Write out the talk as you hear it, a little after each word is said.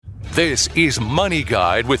This is Money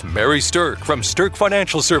Guide with Mary Sterk from Sterk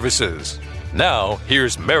Financial Services. Now,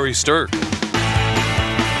 here's Mary Sterk.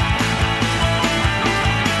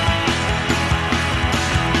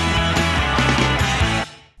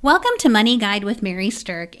 Welcome to Money Guide with Mary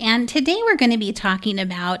Sterk, and today we're going to be talking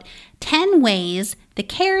about 10 ways the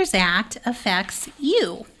CARES Act affects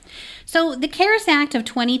you. So the CARES Act of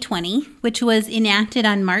 2020, which was enacted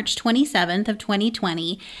on March 27th of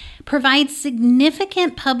 2020, provides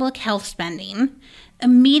significant public health spending,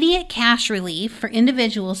 immediate cash relief for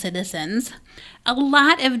individual citizens, a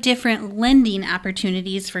lot of different lending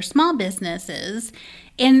opportunities for small businesses,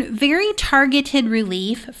 and very targeted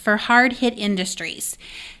relief for hard-hit industries.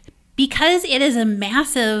 Because it is a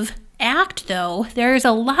massive act, though, there's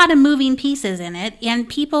a lot of moving pieces in it, and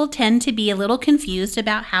people tend to be a little confused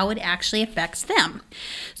about how it actually affects them.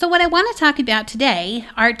 So what I want to talk about today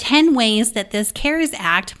are 10 ways that this CARES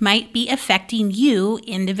Act might be affecting you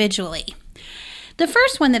individually. The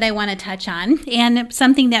first one that I want to touch on, and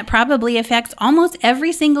something that probably affects almost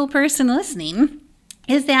every single person listening,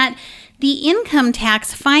 is that the income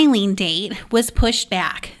tax filing date was pushed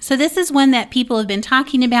back. So this is one that people have been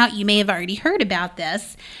talking about. You may have already heard about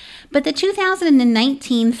this. But the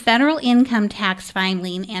 2019 federal income tax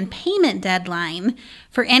filing and payment deadline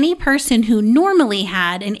for any person who normally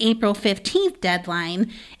had an April 15th deadline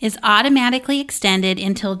is automatically extended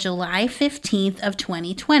until July 15th of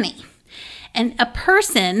 2020. And a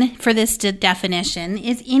person, for this definition,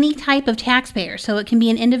 is any type of taxpayer. So it can be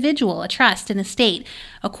an individual, a trust, an estate,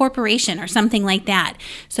 a corporation, or something like that.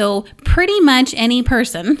 So pretty much any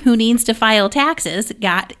person who needs to file taxes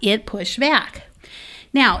got it pushed back.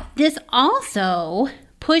 Now, this also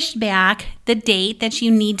pushed back the date that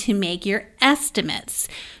you need to make your estimates.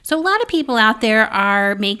 So a lot of people out there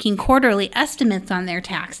are making quarterly estimates on their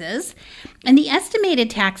taxes, and the estimated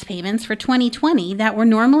tax payments for 2020 that were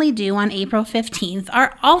normally due on April 15th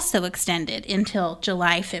are also extended until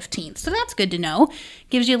July 15th. So that's good to know.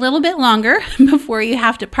 Gives you a little bit longer before you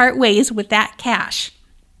have to part ways with that cash.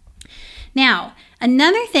 Now,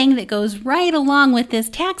 another thing that goes right along with this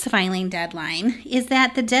tax filing deadline is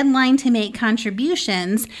that the deadline to make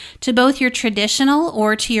contributions to both your traditional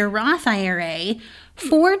or to your Roth IRA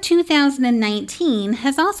for 2019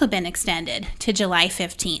 has also been extended to July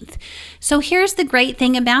 15th. So here's the great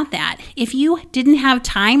thing about that. If you didn't have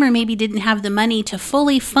time or maybe didn't have the money to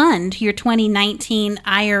fully fund your 2019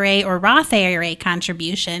 IRA or Roth IRA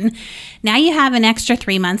contribution, now you have an extra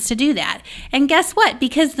 3 months to do that. And guess what?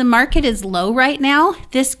 Because the market is low right now,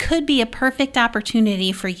 this could be a perfect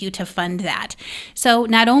opportunity for you to fund that. So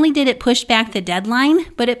not only did it push back the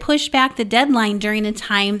deadline, but it pushed back the deadline during a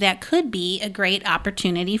time that could be a great opportunity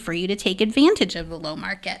for you to take advantage of the low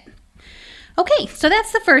market. Okay, so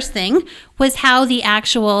that's the first thing, was how the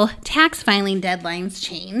actual tax filing deadlines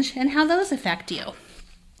change and how those affect you.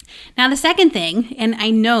 Now, the second thing, and I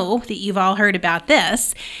know that you've all heard about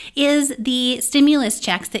this, is the stimulus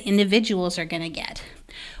checks that individuals are going to get.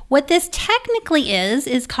 What this technically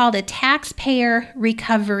is called a taxpayer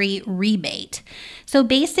recovery rebate. So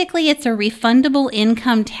basically, it's a refundable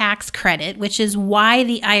income tax credit, which is why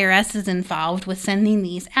the IRS is involved with sending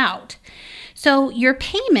these out. So your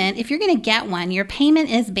payment, if you're going to get one, your payment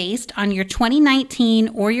is based on your 2019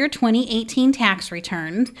 or your 2018 tax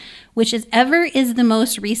return, whichever is the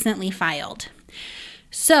most recently filed.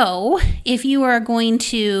 So if you are going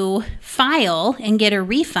to file and get a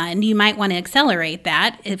refund, you might want to accelerate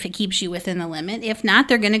that if it keeps you within the limit. If not,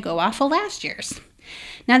 they're going to go off of last year's.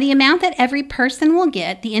 Now, the amount that every person will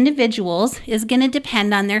get, the individuals, is going to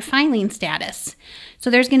depend on their filing status. So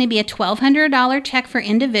there's going to be a $1,200 check for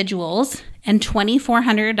individuals and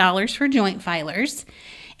 $2,400 for joint filers.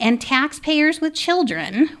 And taxpayers with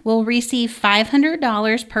children will receive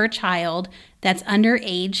 $500 per child that's under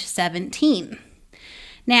age 17.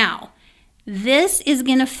 Now, this is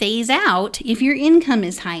going to phase out if your income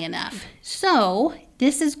is high enough. So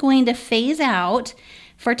this is going to phase out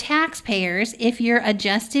for taxpayers if your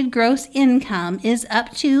adjusted gross income is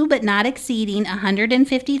up to but not exceeding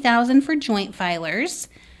 $150,000 for joint filers,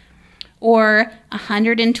 or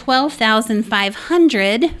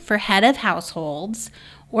 $112,500 for head of households,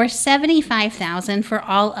 or $75,000 for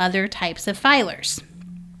all other types of filers.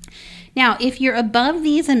 Now, if you're above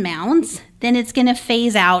these amounts, then it's going to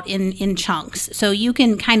phase out in chunks. So you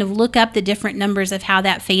can kind of look up the different numbers of how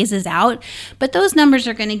that phases out, but those numbers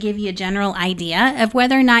are going to give you a general idea of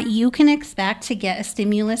whether or not you can expect to get a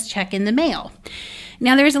stimulus check in the mail.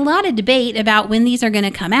 Now, there's a lot of debate about when these are going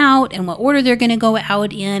to come out and what order they're going to go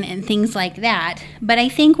out in and things like that. But I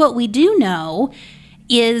think what we do know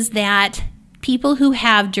is that People who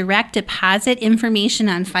have direct deposit information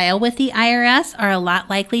on file with the IRS are a lot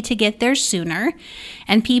likely to get theirs sooner,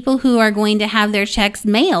 and people who are going to have their checks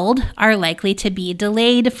mailed are likely to be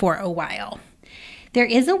delayed for a while. There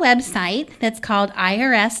is a website that's called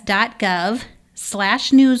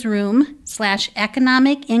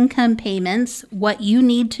irs.gov/newsroom/economic income payments, what you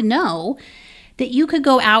need to know, that you could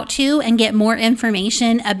go out to and get more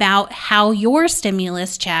information about how your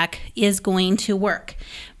stimulus check is going to work.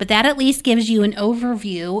 But that at least gives you an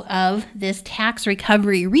overview of this tax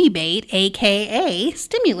recovery rebate, aka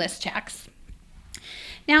stimulus checks.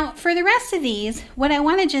 Now, for the rest of these, what I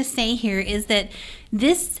want to just say here is that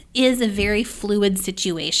this is a very fluid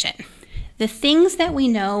situation. The things that we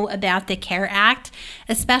know about the CARE Act,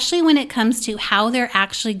 especially when it comes to how they're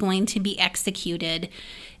actually going to be executed,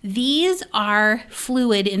 these are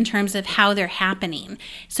fluid in terms of how they're happening.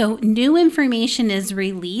 So new information is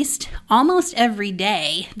released almost every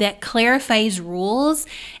day that clarifies rules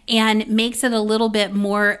and makes it a little bit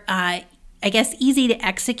more easy to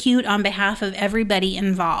execute on behalf of everybody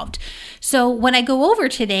involved. So what I go over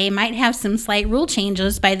today might have some slight rule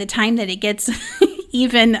changes by the time that it gets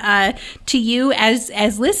even to you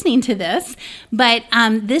as listening to this, but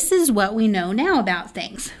this is what we know now about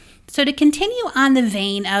things. So to continue on the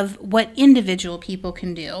vein of what individual people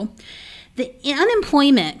can do, the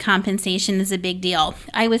unemployment compensation is a big deal.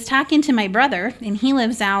 I was talking to my brother, and he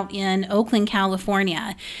lives out in Oakland,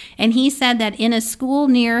 California, and he said that in a school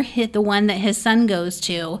near the one that his son goes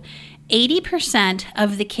to, 80%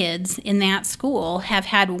 of the kids in that school have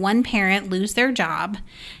had one parent lose their job,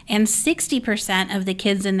 and 60% of the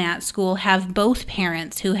kids in that school have both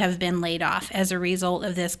parents who have been laid off as a result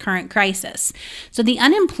of this current crisis. So the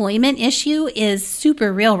unemployment issue is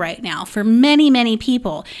super real right now for many, many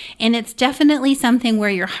people, and it's definitely something where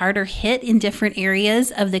you're harder hit in different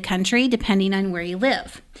areas of the country depending on where you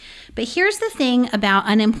live. But here's the thing about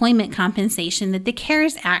unemployment compensation that the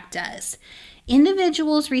CARES Act does.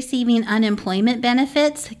 Individuals receiving unemployment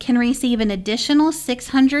benefits can receive an additional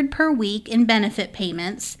 $600 per week in benefit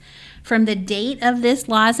payments from the date of this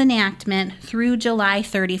law's enactment through July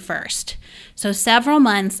 31st. So several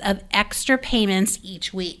months of extra payments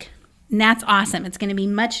each week. And that's awesome. It's going to be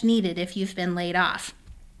much needed if you've been laid off.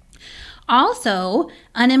 Also,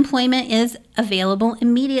 unemployment is available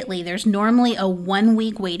immediately. There's normally a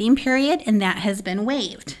 1-week waiting period, and that has been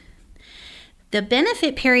waived. The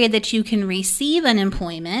benefit period that you can receive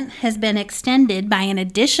unemployment has been extended by an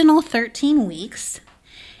additional 13 weeks,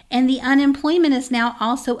 and the unemployment is now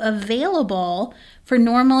also available for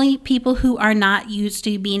normally people who are not used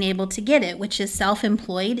to being able to get it, which is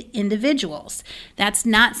self-employed individuals. That's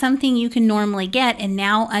not something you can normally get, and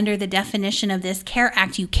now under the definition of this CARE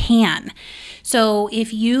Act, you can. So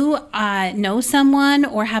if you know someone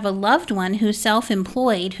or have a loved one who's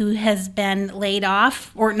self-employed who has been laid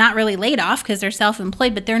off, or not really laid off because they're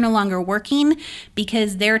self-employed, but they're no longer working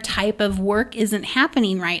because their type of work isn't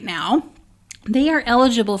happening right now, they are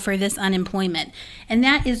eligible for this unemployment. And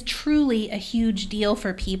that is truly a huge deal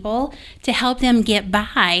for people to help them get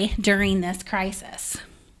by during this crisis.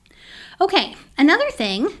 Okay, another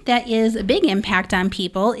thing that is a big impact on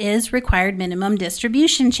people is required minimum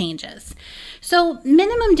distribution changes. So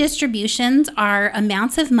minimum distributions are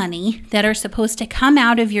amounts of money that are supposed to come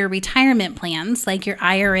out of your retirement plans, like your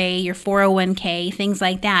IRA, your 401k, things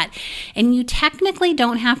like that. And you technically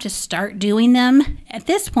don't have to start doing them at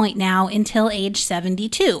this point now until age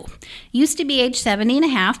 72. Used to be age 70 and a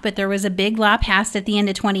half, but there was a big law passed at the end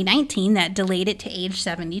of 2019 that delayed it to age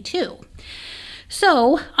 72.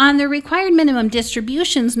 So on the required minimum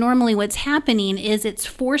distributions, normally what's happening is it's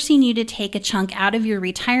forcing you to take a chunk out of your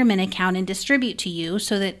retirement account and distribute to you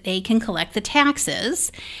so that they can collect the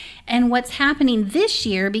taxes. And what's happening this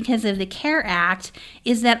year because of the CARE Act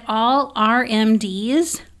is that all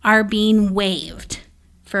RMDs are being waived.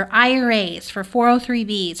 For IRAs, for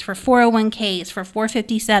 403Bs, for 401Ks, for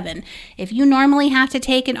 457. If you normally have to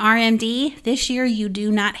take an RMD, this year you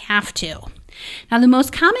do not have to. Now, the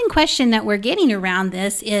most common question that we're getting around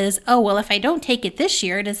this is, oh, well, if I don't take it this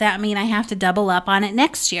year, does that mean I have to double up on it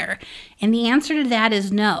next year? And the answer to that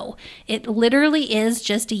is no. It literally is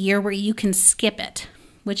just a year where you can skip it,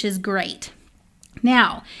 which is great.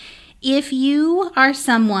 Now, if you are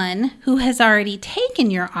someone who has already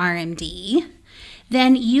taken your RMD,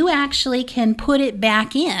 then you actually can put it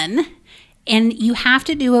back in, and you have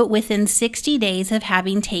to do it within 60 days of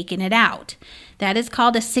having taken it out. That is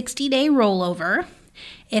called a 60-day rollover.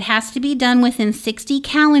 It has to be done within 60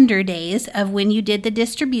 calendar days of when you did the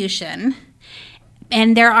distribution.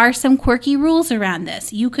 And there are some quirky rules around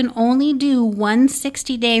this. You can only do one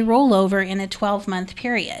 60-day rollover in a 12-month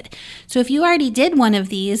period. So if you already did one of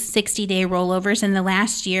these 60-day rollovers in the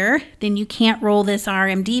last year, then you can't roll this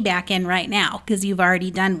RMD back in right now because you've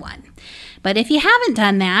already done one. But if you haven't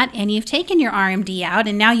done that and you've taken your RMD out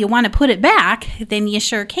and now you want to put it back, then you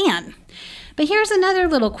sure can. But here's another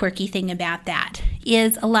little quirky thing about that,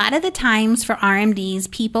 is a lot of the times for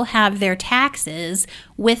RMDs, people have their taxes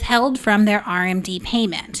withheld from their RMD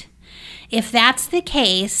payment. If that's the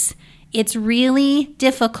case, it's really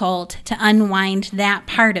difficult to unwind that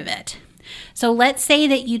part of it. So let's say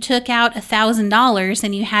that you took out $1,000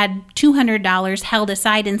 and you had $200 held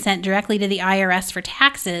aside and sent directly to the IRS for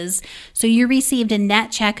taxes, so you received a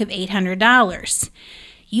net check of $800.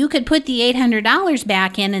 You could put the $800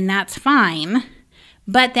 back in and that's fine,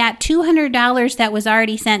 but that $200 that was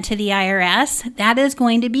already sent to the IRS, that is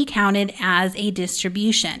going to be counted as a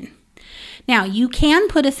distribution. Now, you can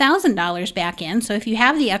put $1,000 back in, so if you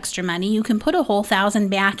have the extra money, you can put a whole $1,000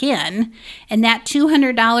 back in, and that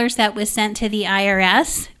 $200 that was sent to the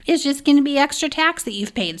IRS is just going to be extra tax that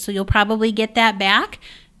you've paid, so you'll probably get that back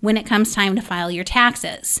when it comes time to file your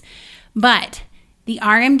taxes. But the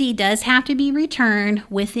RMD does have to be returned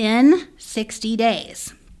within 60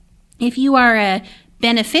 days. If you are a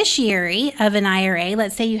beneficiary of an IRA,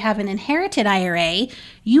 let's say you have an inherited IRA,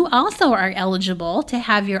 you also are eligible to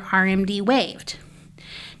have your RMD waived.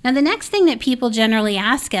 Now, the next thing that people generally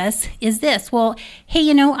ask us is this: well,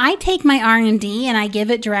 hey, I take my RMD and I give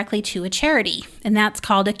it directly to a charity, and that's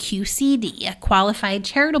called a QCD, a qualified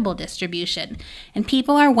charitable distribution. And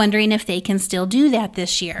people are wondering if they can still do that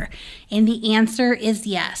this year. And the answer is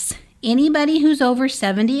yes. Anybody who's over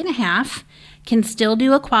 70 and a half can still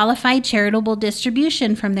do a qualified charitable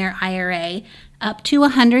distribution from their IRA up to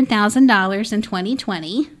 $100,000 in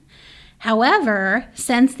 2020. However,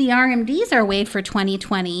 since the RMDs are waived for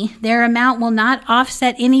 2020, their amount will not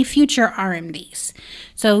offset any future RMDs.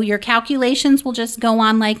 So your calculations will just go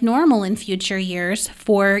on like normal in future years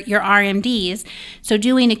for your RMDs. So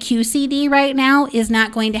doing a QCD right now is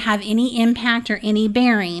not going to have any impact or any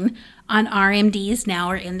bearing on RMDs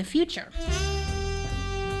now or in the future.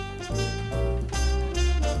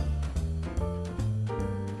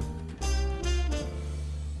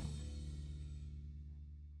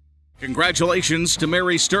 Congratulations to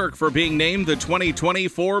Mary Sterk for being named the 2020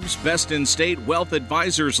 Forbes Best in State Wealth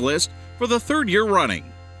Advisors list for the third year running.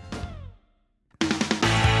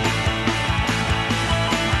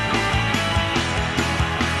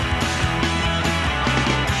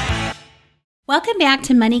 Welcome back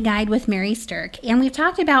to Money Guide with Mary Sterk, and we've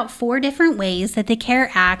talked about 4 different ways that the CARE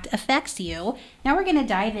Act affects you. Now we're going to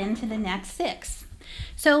dive into the next 6.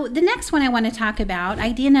 So the next one I want to talk about,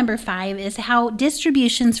 idea number 5, is how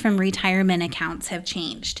distributions from retirement accounts have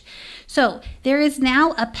changed. So there is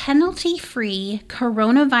now a penalty-free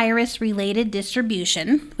coronavirus-related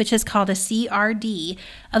distribution, which is called a CRD,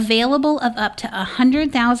 available of up to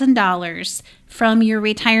 $100,000 from your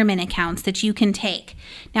retirement accounts that you can take.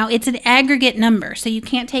 Now, it's an aggregate number, so you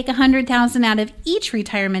can't take $100,000 out of each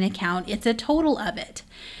retirement account. It's a total of it.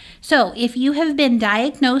 So if you have been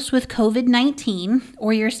diagnosed with COVID-19,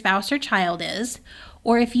 or your spouse or child is,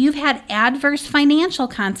 or if you've had adverse financial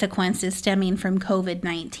consequences stemming from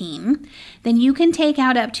COVID-19, then you can take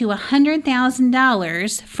out up to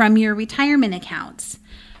 $100,000 from your retirement accounts.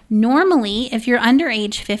 Normally, if you're under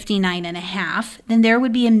age 59 and a half, then there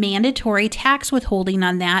would be a mandatory tax withholding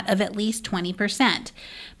on that of at least 20%.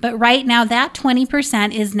 But right now, that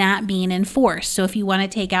 20% is not being enforced. So if you want to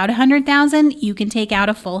take out $100,000, you can take out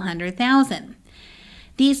a full $100,000.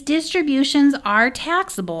 These distributions are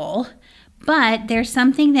taxable, but there's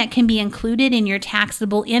something that can be included in your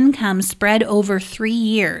taxable income spread over 3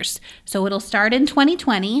 years. So it'll start in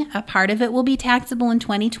 2020. A part of it will be taxable in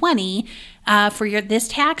 2020 for this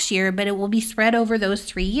tax year, but it will be spread over those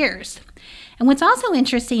 3 years. And what's also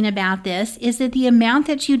interesting about this is that the amount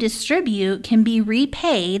that you distribute can be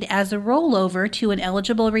repaid as a rollover to an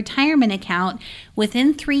eligible retirement account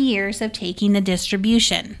within 3 years of taking the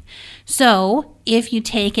distribution. So if you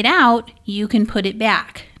take it out, you can put it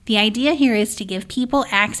back. The idea here is to give people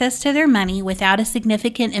access to their money without a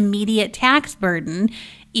significant immediate tax burden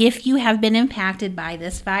if you have been impacted by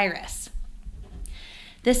this virus.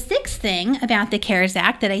 The 6th thing about the CARES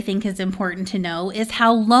Act that I think is important to know is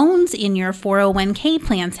how loans in your 401k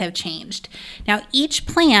plans have changed. Now, each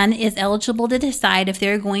plan is eligible to decide if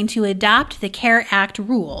they're going to adopt the CARE Act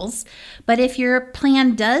rules, but if your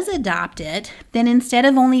plan does adopt it, then instead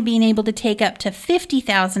of only being able to take up to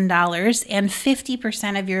 $50,000 and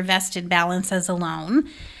 50% of your vested balance as a loan,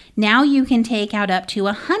 Now you can take out up to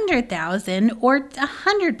 $100,000 or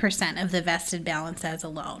 100% of the vested balance as a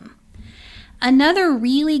loan. Another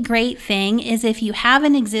really great thing is if you have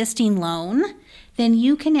an existing loan, then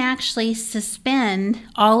you can actually suspend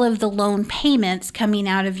all of the loan payments coming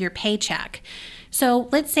out of your paycheck. So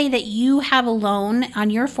let's say that you have a loan on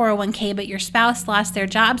your 401k, but your spouse lost their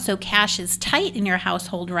job, so cash is tight in your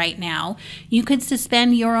household right now. You could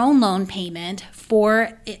suspend your own loan payment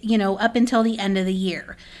for, up until the end of the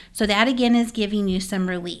year. So that again is giving you some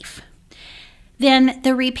relief. Then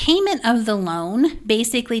the repayment of the loan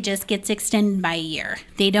basically just gets extended by a year.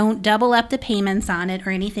 They don't double up the payments on it or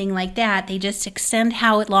anything like that. They just extend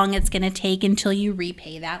how long it's going to take until you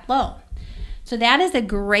repay that loan. So that is a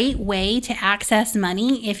great way to access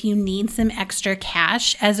money if you need some extra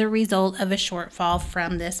cash as a result of a shortfall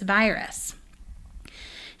from this virus.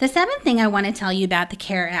 The seventh thing I want to tell you about the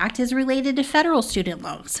CARE Act is related to federal student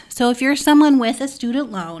loans. So if you're someone with a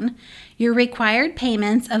student loan, your required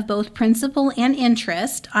payments of both principal and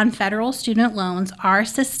interest on federal student loans are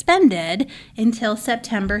suspended until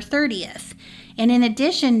September 30th. And in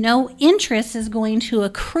addition, no interest is going to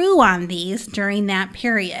accrue on these during that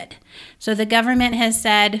period. So the government has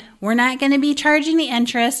said, we're not going to be charging the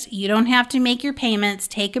interest. You don't have to make your payments.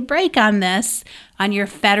 Take a break on this on your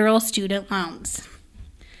federal student loans.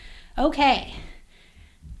 Okay.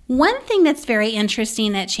 One thing that's very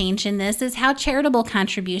interesting that changed in this is how charitable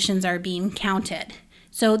contributions are being counted.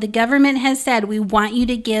 So the government has said, we want you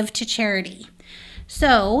to give to charity.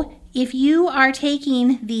 So if you are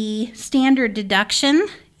taking the standard deduction,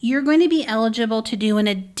 you're going to be eligible to do an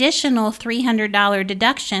additional $300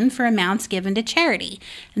 deduction for amounts given to charity.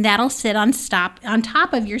 And that'll sit on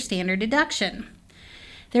top of your standard deduction.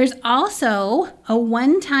 There's also a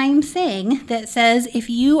one-time thing that says if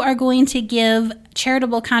you are going to give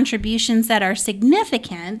charitable contributions that are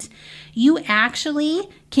significant, you actually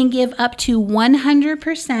can give up to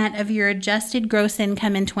 100% of your adjusted gross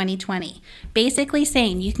income in 2020. Basically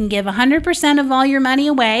saying you can give 100% of all your money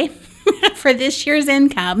away for this year's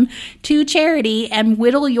income to charity and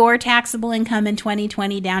whittle your taxable income in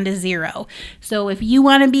 2020 down to zero. So if you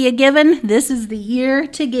want to be a given, this is the year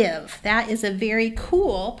to give. That is a very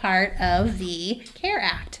cool part of the CARE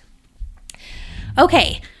Act.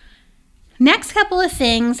 Okay. Next couple of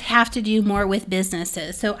things have to do more with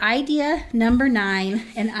businesses. So idea number 9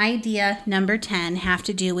 and idea number 10 have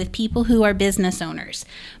to do with people who are business owners.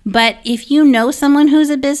 But if you know someone who's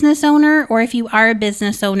a business owner, or if you are a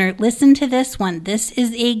business owner, listen to this one. This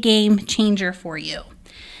is a game changer for you.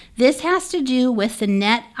 This has to do with the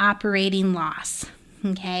net operating loss,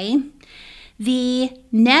 okay? The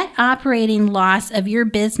net operating loss of your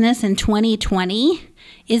business in 2020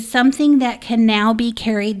 is something that can now be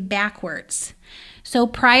carried backwards. So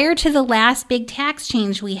prior to the last big tax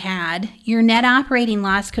change we had, your net operating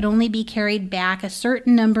loss could only be carried back a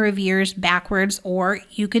certain number of years backwards, or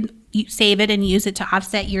you could save it and use it to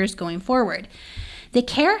offset years going forward. The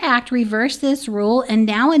CARE Act reversed this rule, and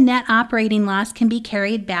now a net operating loss can be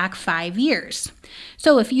carried back 5 years.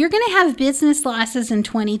 So if you're going to have business losses in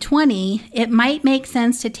 2020, it might make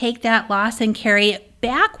sense to take that loss and carry it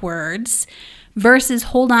backwards versus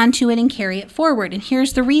hold on to it and carry it forward. And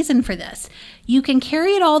here's the reason for this. You can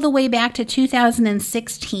carry it all the way back to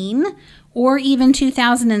 2016 or even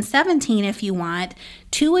 2017 if you want,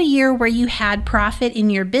 to a year where you had profit in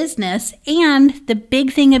your business. And the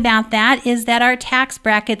big thing about that is that our tax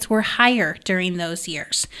brackets were higher during those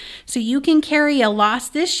years. So you can carry a loss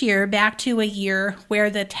this year back to a year where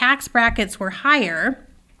the tax brackets were higher.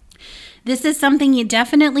 This is something you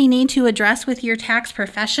definitely need to address with your tax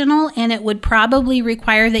professional, and it would probably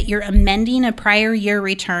require that you're amending a prior year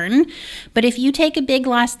return. But if you take a big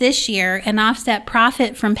loss this year and offset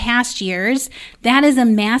profit from past years, that is a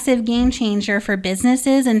massive game changer for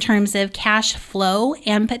businesses in terms of cash flow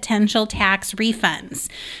and potential tax refunds.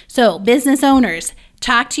 So business owners,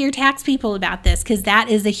 talk to your tax people about this, because that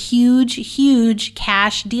is a huge, huge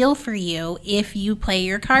cash deal for you if you play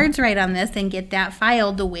your cards right on this and get that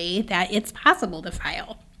filed the way that it's possible to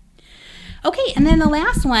file. Okay, and then the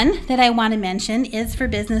last one that I want to mention is for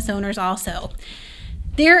business owners also.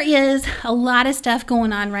 There is a lot of stuff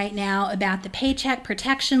going on right now about the Paycheck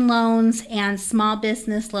Protection loans and small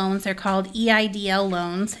business loans. They're called EIDL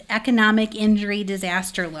loans, Economic Injury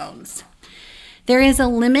Disaster loans. There is a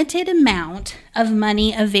limited amount of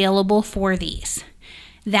money available for these.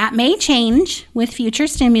 That may change with future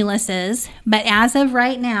stimuluses, but as of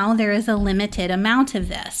right now, there is a limited amount of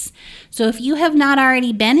this. So if you have not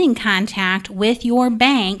already been in contact with your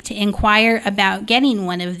bank to inquire about getting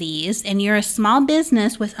one of these, and you're a small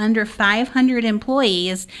business with under 500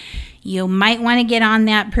 employees, you might want to get on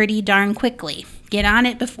that pretty darn quickly, Get on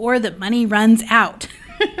it before the money runs out.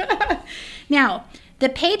 Now, the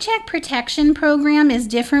Paycheck Protection Program is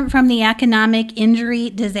different from the Economic Injury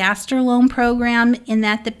Disaster Loan Program in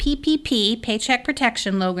that the PPP, Paycheck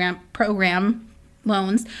Protection Program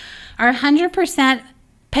loans, are 100%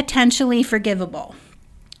 potentially forgivable.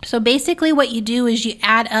 So basically what you do is you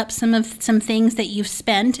add up some things that you've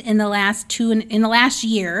spent in the last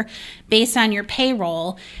year based on your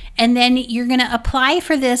payroll, and then you're going to apply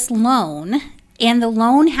for this loan, and the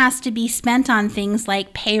loan has to be spent on things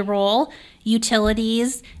like payroll,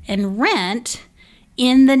 utilities, and rent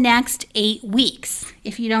in the next 8 weeks.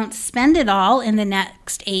 If you don't spend it all in the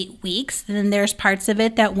next 8 weeks, then there's parts of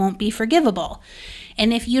it that won't be forgivable.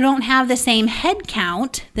 And if you don't have the same head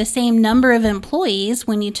count, the same number of employees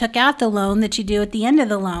when you took out the loan that you do at the end of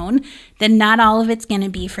the loan, then not all of it's going to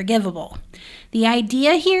be forgivable. The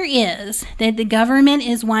idea here is that the government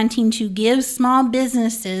is wanting to give small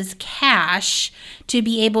businesses cash to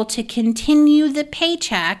be able to continue the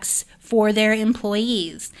paychecks for their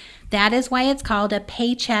employees. That is why it's called a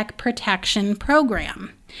Paycheck Protection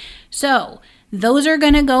Program. So those are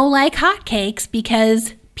going to go like hotcakes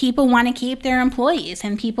because people want to keep their employees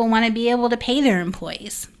and people want to be able to pay their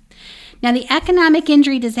employees. Now, the economic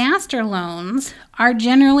injury disaster loans are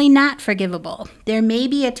generally not forgivable. There may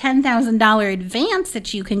be a $10,000 advance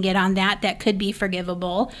that you can get on that could be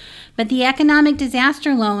forgivable, but the economic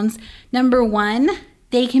disaster loans, number one,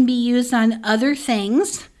 they can be used on other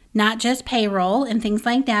things, not just payroll and things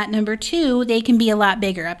like that. Number two, they can be a lot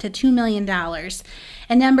bigger, up to $2 million.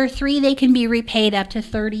 And number three, they can be repaid up to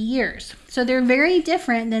 30 years. So they're very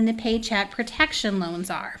different than the Paycheck Protection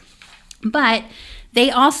loans are. But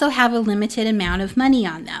they also have a limited amount of money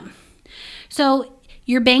on them. So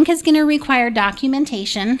your bank is going to require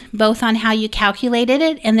documentation, both on how you calculated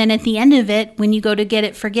it, and then at the end of it, when you go to get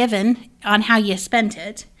it forgiven, on how you spent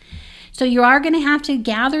it. So you are going to have to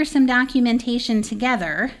gather some documentation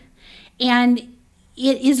together, and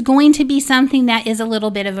it is going to be something that is a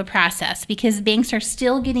little bit of a process because banks are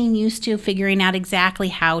still getting used to figuring out exactly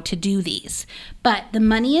how to do these. But the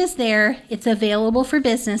money is there, it's available for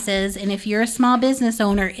businesses, and if you're a small business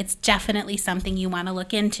owner, it's definitely something you want to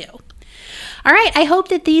look into. All right, I hope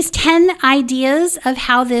that these 10 ideas of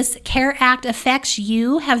how this CARE Act affects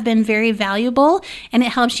you have been very valuable, and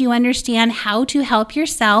it helps you understand how to help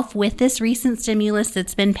yourself with this recent stimulus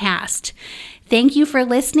that's been passed. Thank you for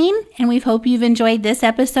listening, and we hope you've enjoyed this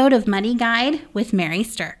episode of Money Guide with Mary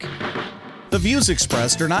Sterk. The views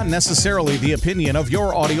expressed are not necessarily the opinion of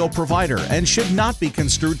your audio provider and should not be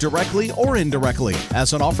construed directly or indirectly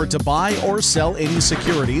as an offer to buy or sell any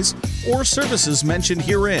securities or services mentioned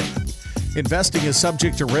herein. Investing is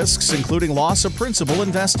subject to risks, including loss of principal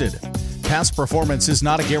invested. Past performance is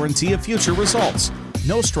not a guarantee of future results.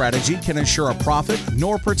 No strategy can ensure a profit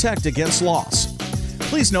nor protect against loss.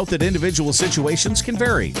 Please note that individual situations can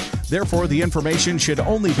vary. Therefore, the information should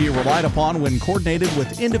only be relied upon when coordinated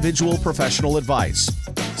with individual professional advice.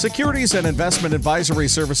 Securities and investment advisory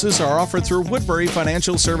services are offered through Woodbury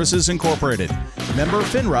Financial Services Incorporated, member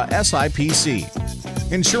FINRA SIPC.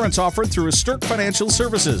 Insurance offered through Sterk Financial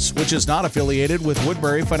Services, which is not affiliated with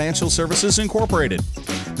Woodbury Financial Services Incorporated.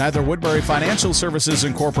 Neither Woodbury Financial Services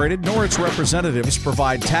Incorporated nor its representatives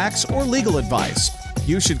provide tax or legal advice.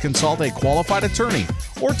 You should consult a qualified attorney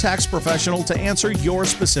or tax professional to answer your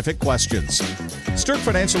specific questions. Sterk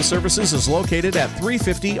Financial Services is located at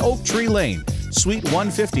 350 Oak Tree Lane, Suite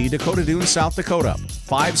 150, Dakota Dunes, South Dakota,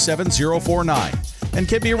 57049, and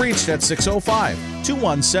can be reached at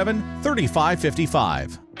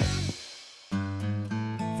 605-217-3555.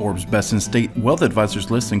 Forbes' Best in State Wealth Advisors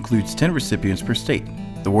list includes 10 recipients per state.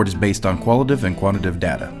 The award is based on qualitative and quantitative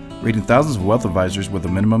data, rating thousands of wealth advisors with a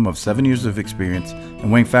minimum of 7 years of experience and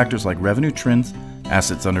weighing factors like revenue trends,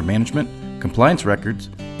 assets under management, compliance records,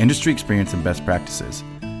 industry experience, and best practices.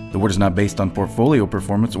 The award is not based on portfolio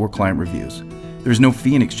performance or client reviews. There is no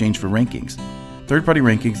fee in exchange for rankings. Third-party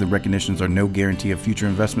rankings and recognitions are no guarantee of future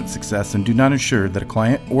investment success and do not ensure that a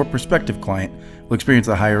client or prospective client will experience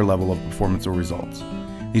a higher level of performance or results.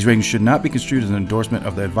 These ratings should not be construed as an endorsement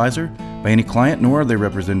of the advisor by any client, nor are they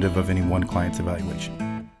representative of any one client's evaluation.